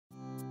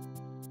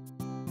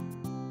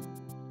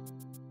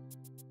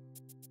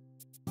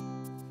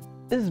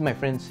This is my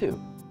friend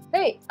Sue.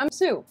 Hey, I'm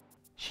Sue.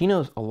 She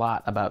knows a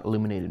lot about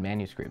illuminated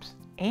manuscripts,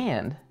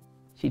 and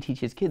she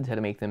teaches kids how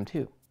to make them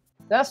too.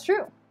 That's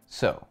true.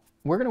 So,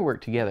 we're going to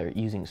work together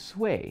using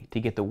Sway to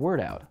get the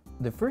word out.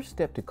 The first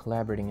step to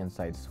collaborating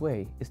inside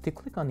Sway is to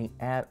click on the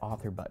Add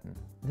Author button.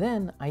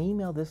 Then I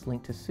email this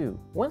link to Sue.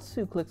 Once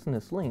Sue clicks on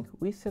this link,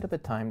 we set up a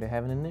time to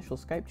have an initial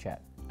Skype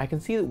chat. I can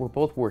see that we're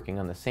both working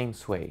on the same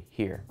Sway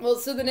here. Well,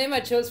 so the name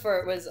I chose for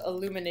it was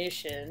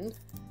Illumination,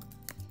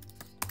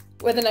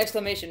 with an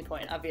exclamation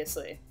point,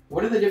 obviously.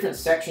 What are the different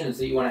sections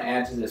that you want to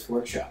add to this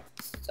workshop?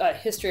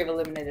 History of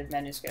Illuminated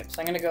Manuscripts.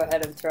 I'm going to go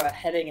ahead and throw a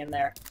heading in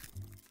there.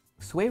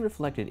 Sway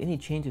reflected any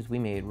changes we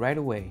made right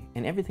away,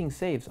 and everything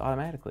saves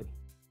automatically.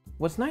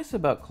 What's nice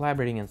about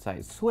collaborating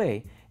inside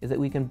Sway is that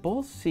we can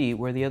both see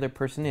where the other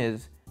person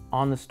is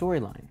on the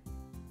storyline.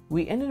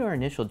 We ended our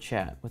initial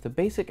chat with a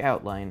basic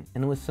outline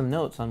and with some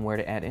notes on where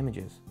to add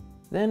images.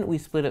 Then we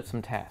split up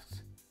some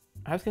tasks.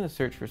 I was going to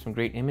search for some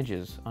great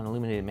images on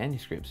illuminated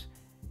manuscripts.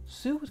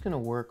 Sue was going to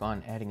work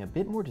on adding a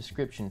bit more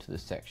description to the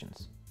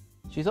sections.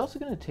 She's also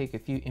going to take a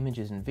few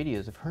images and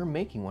videos of her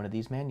making one of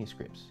these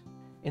manuscripts.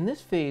 In this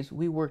phase,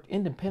 we worked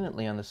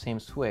independently on the same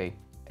Sway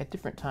at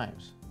different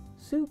times.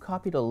 Sue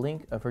copied a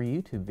link of her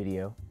YouTube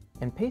video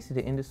and pasted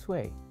it into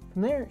Sway.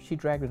 From there, she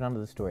dragged it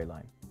onto the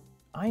storyline.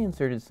 I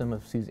inserted some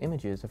of Sue's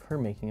images of her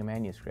making a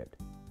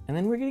manuscript. And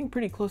then we're getting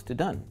pretty close to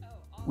done.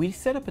 We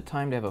set up a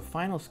time to have a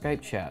final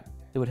Skype chat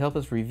that would help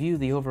us review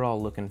the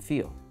overall look and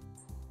feel.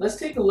 Let's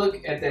take a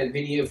look at that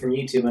video from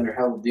YouTube under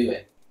how to do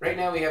it. Right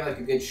now we have like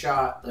a good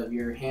shot of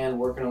your hand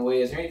working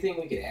away. Is there anything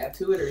we could add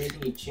to it or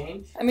anything you'd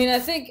change? I mean, I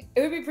think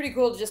it would be pretty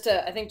cool just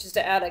to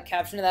add a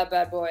caption to that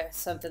bad boy.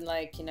 Something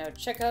like, you know,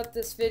 check out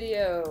this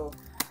video.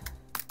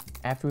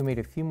 After we made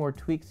a few more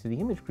tweaks to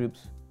the image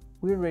groups,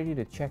 we were ready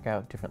to check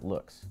out different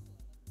looks.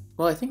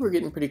 Well, I think we're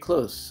getting pretty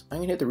close. I'm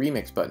gonna hit the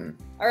remix button.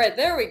 All right,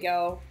 there we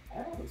go.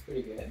 That one looks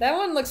pretty good. That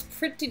one looks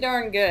pretty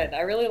darn good.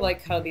 I really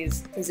like how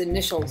these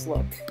initials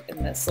look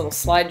in this little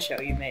slideshow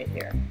you made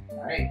here.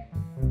 All right,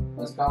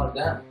 let's call it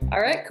done.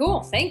 All right,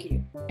 cool, thank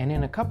you. And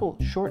in a couple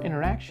short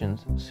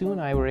interactions, Sue and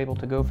I were able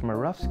to go from a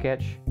rough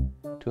sketch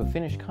to a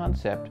finished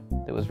concept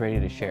that was ready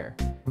to share.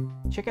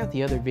 Check out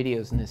the other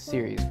videos in this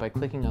series by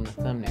clicking on the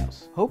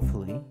thumbnails.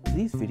 Hopefully,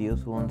 these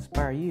videos will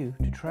inspire you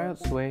to try out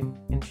Sway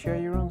and share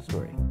your own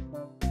story.